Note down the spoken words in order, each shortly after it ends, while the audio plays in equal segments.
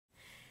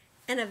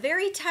and a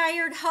very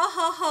tired ho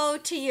ho ho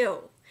to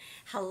you.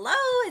 Hello,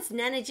 it's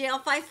Nana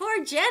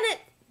Jail54,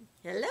 Janet.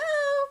 Hello.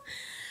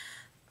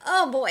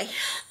 Oh boy.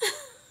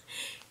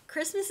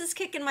 Christmas is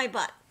kicking my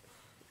butt.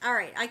 All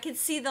right, I can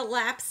see the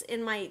lapse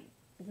in my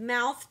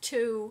mouth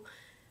to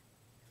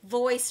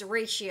voice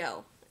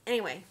ratio.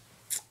 Anyway,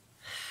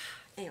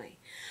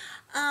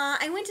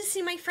 I went to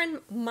see my friend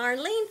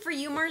Marlene,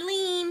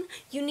 4Umarlene,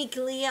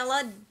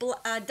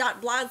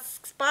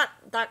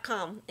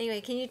 uniqueliella.blogspot.com.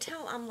 Anyway, can you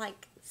tell I'm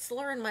like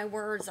slurring my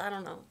words? I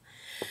don't know.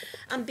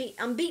 I'm beat,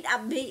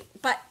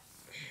 but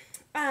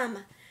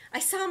I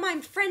saw my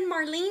friend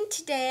Marlene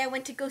today. I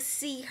went to go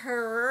see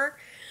her.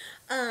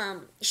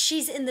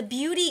 She's in the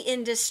beauty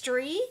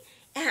industry,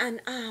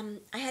 and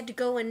I had to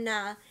go and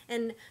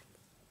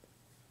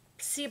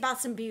see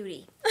about some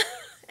beauty.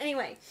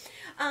 Anyway,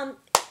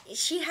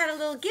 she had a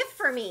little gift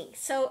for me.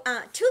 So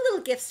two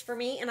little gifts for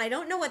me, and I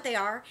don't know what they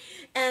are.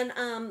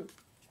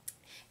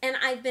 And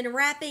I've been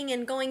wrapping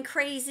and going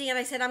crazy, and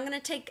I said I'm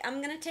gonna take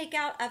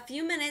out a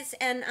few minutes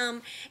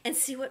and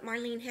see what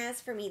Marlene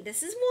has for me.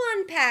 This is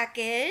one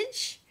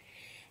package,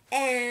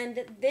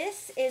 and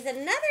this is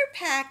another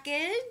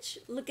package.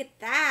 Look at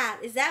that.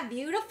 Is that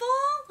beautiful?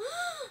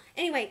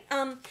 Anyway,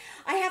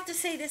 I have to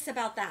say this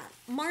about that.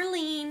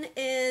 Marlene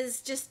is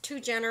just too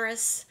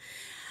generous.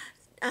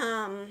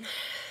 I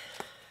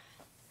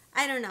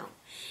don't know.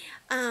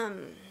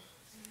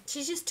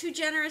 She's just too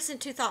generous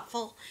and too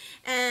thoughtful,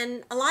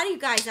 and a lot of you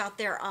guys out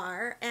there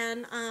are,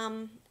 and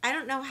I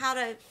don't know how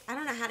to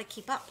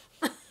keep up.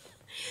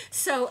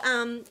 So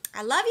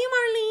I love you,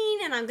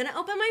 Marlene, and I'm gonna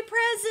open my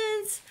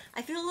presents.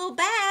 I feel a little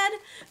bad,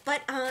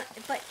 but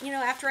you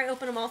know, after I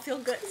open them, I'll feel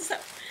good. So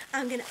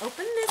I'm gonna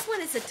open this one.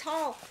 It's a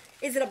tall.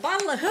 Is it a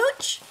bottle of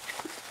hooch?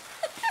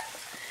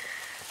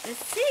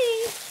 Let's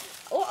see.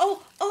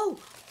 Oh.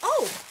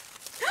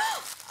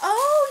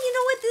 Oh, you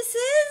know what this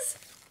is?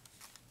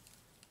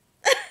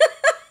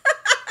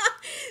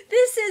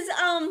 This is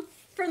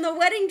from the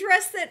wedding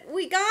dress that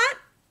we got.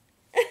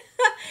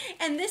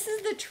 And this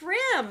is the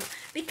trim,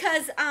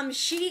 because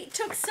she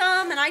took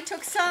some and I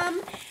took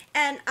some,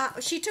 and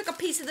she took a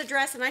piece of the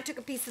dress and I took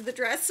a piece of the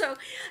dress. So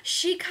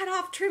she cut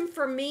off trim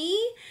for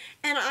me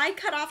and I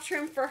cut off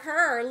trim for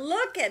her.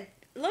 Look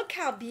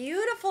how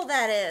beautiful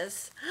that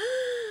is.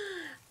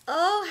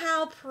 Oh,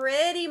 how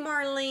pretty,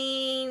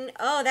 Marlene.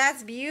 Oh,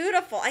 that's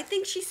beautiful. I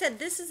think she said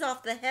this is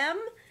off the hem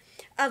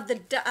of the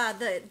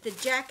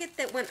jacket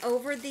that went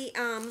over the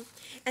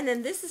and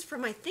then this is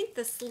from, I think,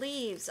 the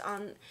sleeves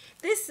on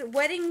this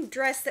wedding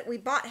dress that we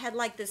bought. Had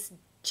like this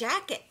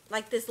jacket,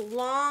 like this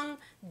long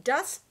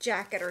dust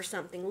jacket or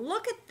something.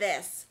 Look at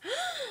this.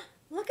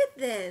 Look at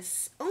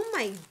this. Oh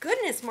my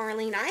goodness,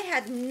 Marlene, I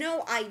had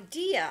no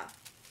idea.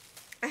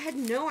 I had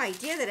no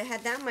idea that it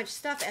had that much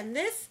stuff. And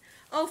this,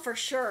 oh, for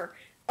sure.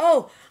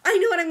 Oh, I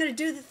know what I'm going to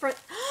do for.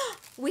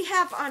 We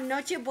have on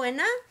Noche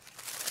Buena.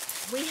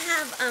 We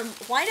have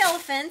white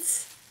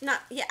elephants.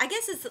 Not, yeah, I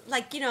guess it's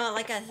like, you know,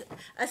 like a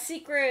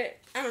secret,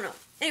 I don't know.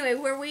 Anyway,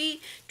 where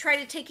we try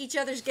to take each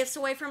other's gifts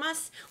away from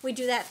us, we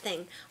do that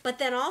thing. But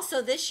then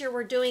also this year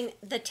we're doing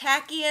the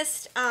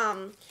tackiest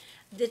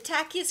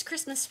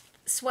Christmas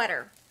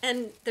sweater,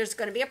 and there's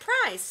going to be a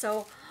prize.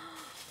 So,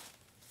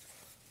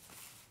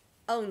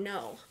 oh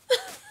no,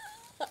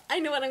 I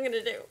know what I'm going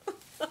to do.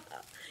 I'm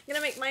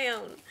gonna make my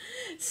own.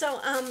 So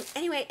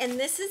anyway, and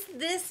this is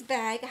this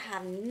bag. I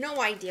have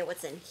no idea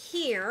what's in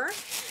here.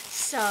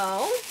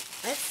 So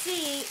let's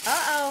see.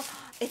 Uh-oh,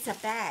 it's a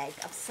bag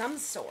of some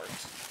sort.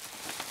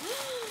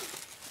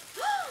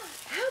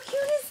 How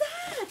cute is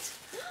that?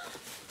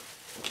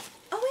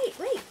 Oh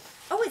wait.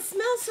 Oh, it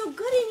smells so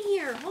good in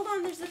here. Hold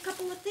on, there's a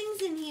couple of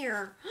things in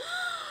here.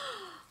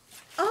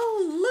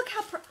 Oh, look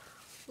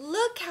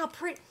how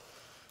pretty.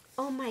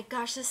 Oh my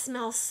gosh, this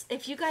smells.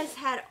 If you guys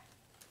had.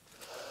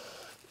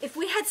 If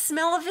we had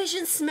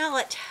smell-o-vision, smell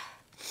it.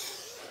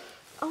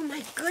 Oh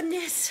my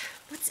goodness,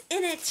 what's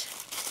in it?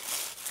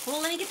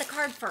 Well, let me get the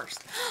card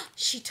first.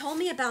 She told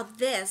me about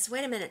this.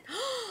 Wait a minute.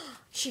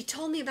 She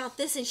told me about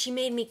this and she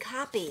made me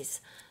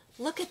copies.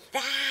 Look at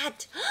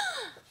that.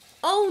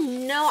 Oh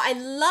no, I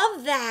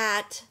love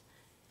that.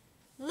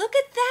 Look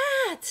at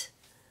that.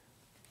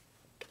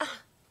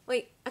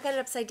 Wait, I got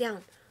it upside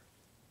down.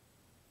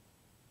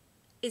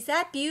 Is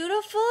that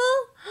beautiful?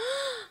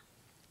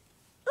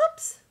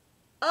 Oops.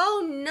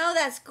 Oh no,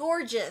 that's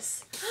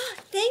gorgeous.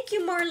 Thank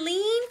you,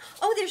 Marlene.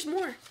 Oh, there's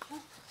more.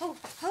 Oh,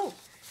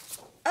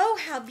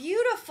 how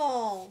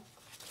beautiful.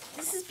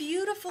 This is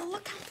beautiful.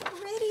 Look how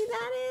pretty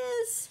that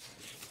is.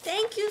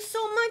 Thank you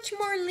so much,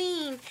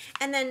 Marlene.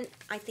 And then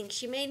I think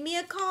she made me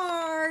a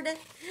card.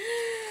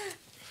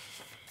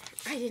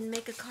 I didn't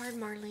make a card,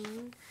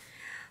 Marlene.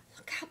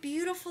 Look how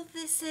beautiful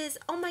this is.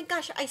 Oh my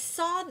gosh, I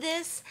saw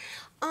this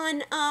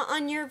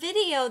on your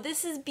video.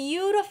 This is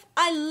beautiful.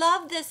 I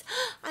love this.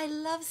 I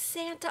love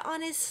Santa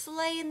on his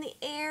sleigh in the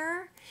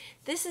air.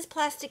 This is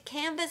plastic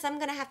canvas. I'm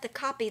gonna have to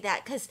copy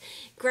that because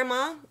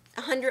Grandma,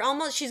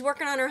 she's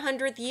working on her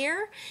 100th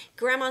year.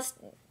 Grandma's,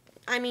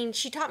 I mean,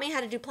 she taught me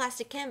how to do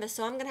plastic canvas,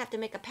 so I'm gonna have to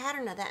make a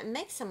pattern of that and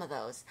make some of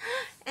those.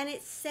 And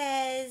it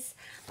says,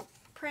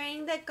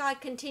 praying that that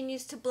God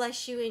continues to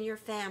bless you and your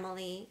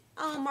family.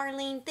 Oh,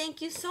 Marlene,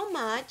 thank you so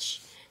much.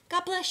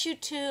 God bless you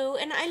too,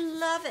 and I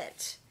love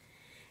it.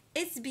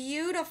 It's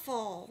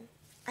beautiful.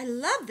 I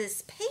love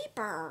this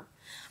paper.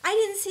 I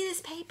didn't see this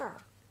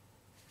paper.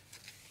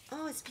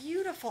 Oh, it's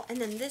beautiful.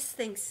 And then this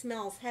thing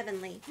smells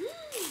heavenly.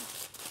 It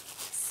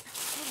smells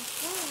so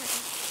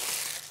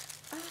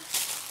good.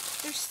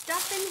 Oh, there's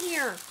stuff in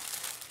here.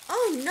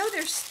 Oh, no,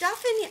 there's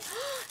stuff in here.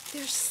 Oh,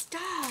 there's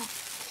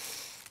stuff.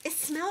 It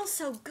smells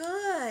so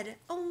good.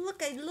 Oh,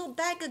 look, a little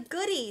bag of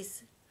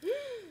goodies.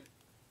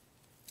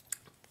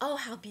 Oh,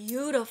 how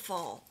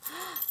beautiful.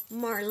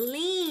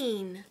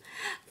 Marlene,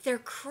 they're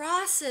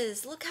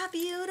crosses. Look how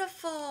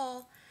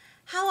beautiful.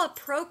 How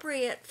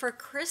appropriate for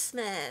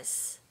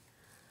Christmas.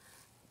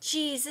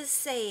 Jesus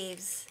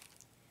saves.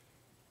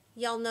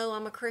 Y'all know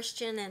I'm a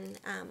Christian, and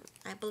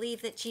I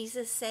believe that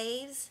Jesus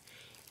saves.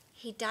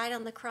 He died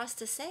on the cross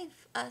to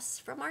save us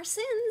from our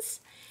sins.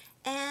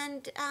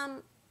 And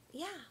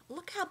yeah,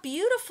 look how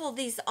beautiful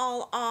these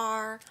all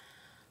are.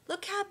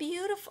 Look how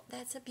beautiful.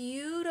 That's a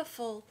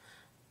beautiful.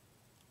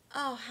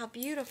 Oh, how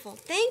beautiful.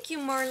 Thank you,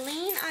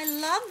 Marlene. I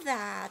love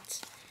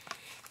that.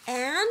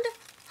 And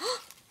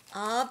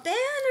a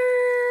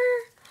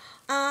banner.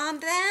 A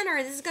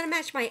banner. This is going to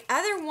match my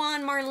other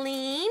one,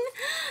 Marlene.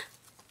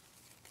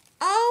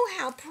 Oh,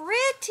 how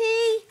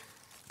pretty.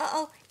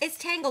 Uh-oh, it's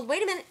tangled.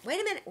 Wait a minute. Wait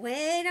a minute.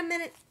 Wait a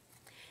minute.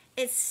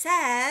 It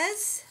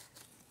says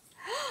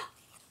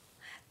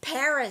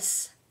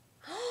Paris.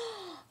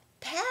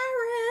 Paris.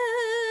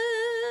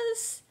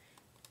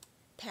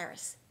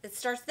 Paris. It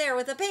starts there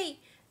with a P.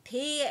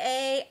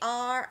 P-A-R-I-S.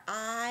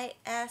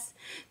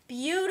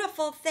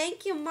 Beautiful.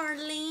 Thank you,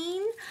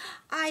 Marlene.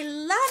 I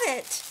love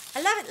it.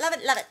 I love it, love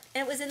it, love it.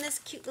 And it was in this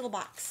cute little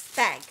box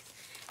bag.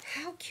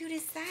 How cute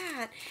is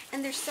that?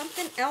 And there's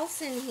something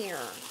else in here.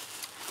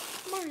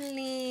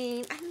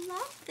 Marlene, I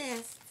love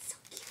this. It's so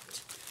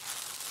cute.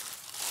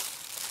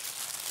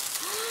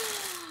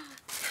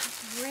 How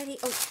pretty.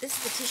 Oh, this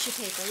is the tissue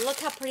paper. Look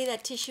how pretty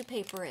that tissue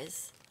paper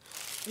is.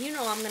 You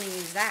know I'm going to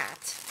use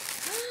that.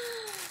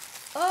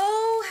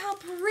 Oh, how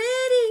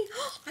pretty.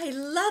 I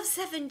love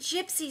 7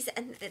 Gypsies,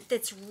 and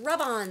it's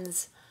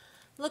rub-ons.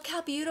 Look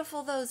how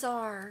beautiful those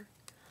are.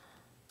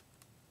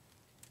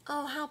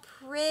 Oh, how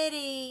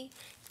pretty.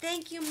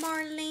 Thank you,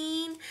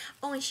 Marlene.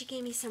 Oh, and she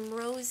gave me some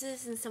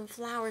roses and some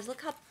flowers.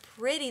 Look how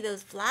pretty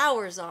those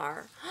flowers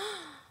are.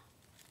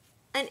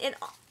 And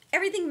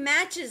everything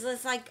matches.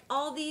 It's like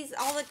all the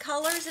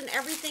colors and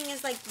everything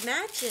is like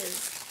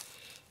matches.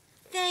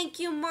 Thank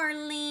you,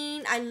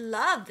 Marlene. I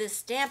love this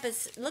stamp.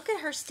 Look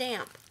at her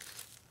stamp.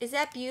 Is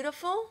that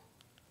beautiful?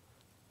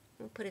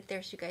 I'll put it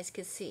there so you guys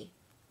can see.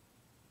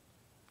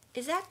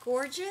 Is that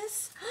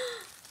gorgeous?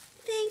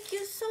 Thank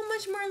you so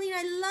much, Marlene.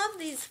 I love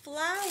these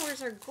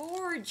flowers. Are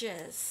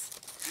gorgeous.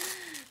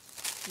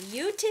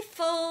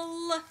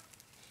 Beautiful.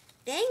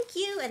 Thank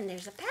you. And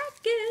there's a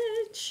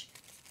package.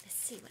 Let's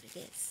see what it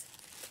is.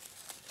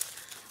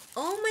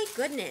 Oh my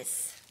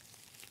goodness.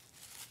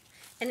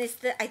 And it's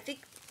I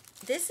think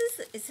this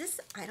is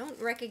I don't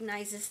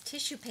recognize this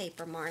tissue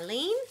paper,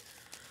 Marlene.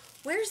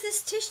 Where's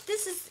this tissue?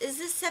 Is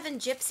this 7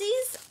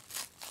 Gypsies?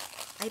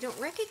 I don't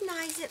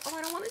recognize it. Oh,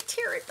 I don't want to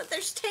tear it, but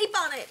there's tape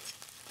on it.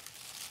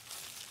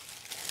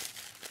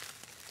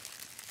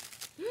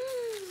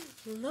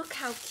 Look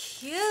how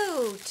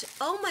cute.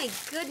 Oh my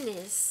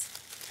goodness.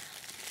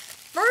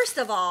 First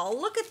of all,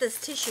 look at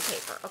this tissue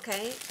paper,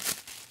 okay?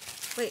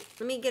 Wait,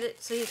 let me get it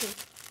so you can...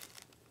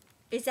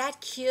 Is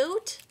that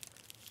cute?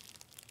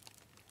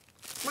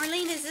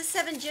 Marlene, is this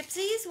 7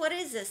 Gypsies? What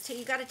is this?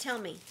 You got to tell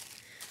me.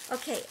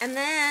 Okay, and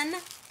then,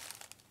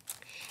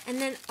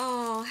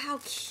 oh, how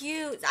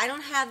cute. I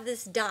don't have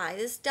this die.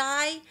 This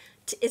die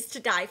is to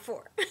die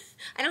for.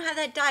 I don't have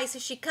that die, so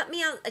she cut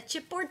me out a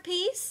chipboard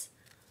piece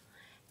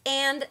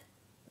and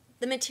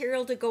the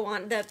material to go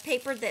on, the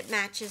paper that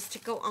matches to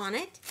go on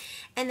it.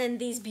 And then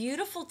these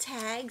beautiful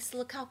tags.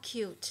 Look how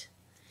cute.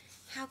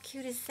 How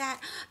cute is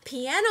that?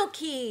 Piano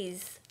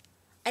keys.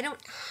 I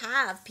don't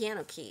have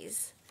piano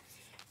keys.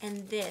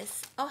 And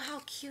this. Oh, how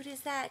cute is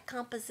that?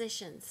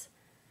 Compositions.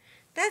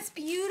 That's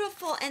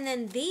beautiful. And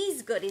then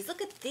these goodies.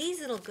 Look at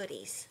these little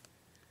goodies.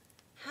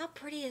 How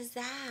pretty is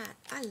that?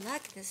 I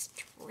like this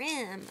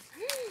trim.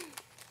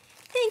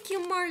 Thank you,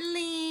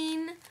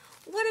 Marlene.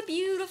 What a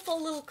beautiful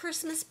little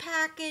Christmas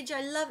package.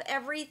 I love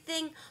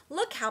everything.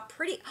 Look how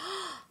pretty.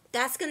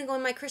 That's going to go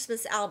in my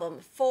Christmas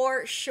album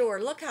for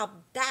sure. Look how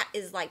that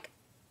is like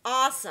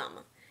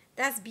awesome.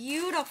 That's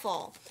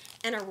beautiful.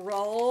 And a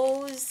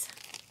rose.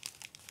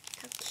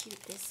 How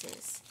cute this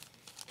is.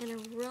 And a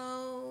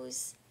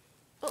rose.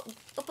 Oh,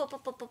 up, up,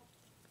 up, up, up. Up,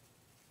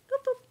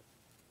 up,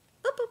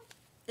 up, up.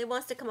 It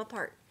wants to come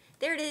apart.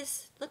 There it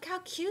is. Look how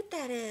cute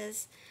that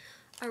is.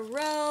 A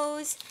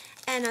rose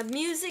and a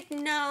music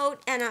note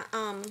and a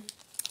I'm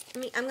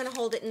gonna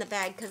hold it in the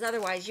bag because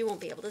otherwise you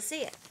won't be able to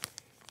see it.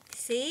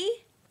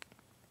 See?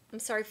 I'm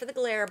sorry for the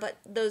glare, but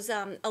those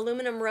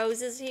aluminum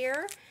roses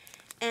here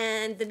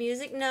and the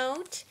music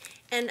note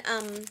and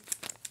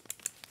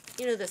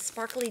you know, the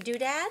sparkly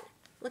doodad.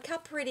 Look how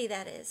pretty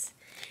that is.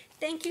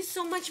 Thank you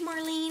so much,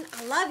 Marlene.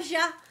 I loves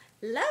ya.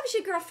 Loves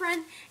you,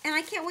 girlfriend. And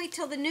I can't wait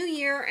till the new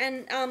year.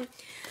 And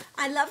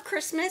I love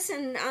Christmas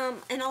and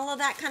all of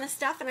that kind of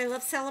stuff. And I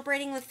love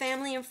celebrating with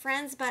family and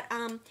friends. But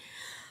I'm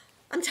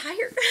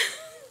tired.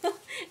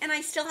 And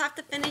I still have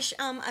to finish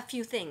a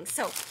few things.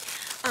 So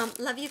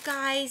love you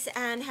guys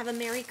and have a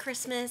Merry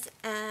Christmas.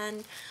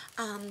 And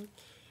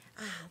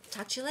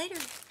talk to you later.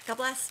 God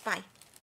bless. Bye.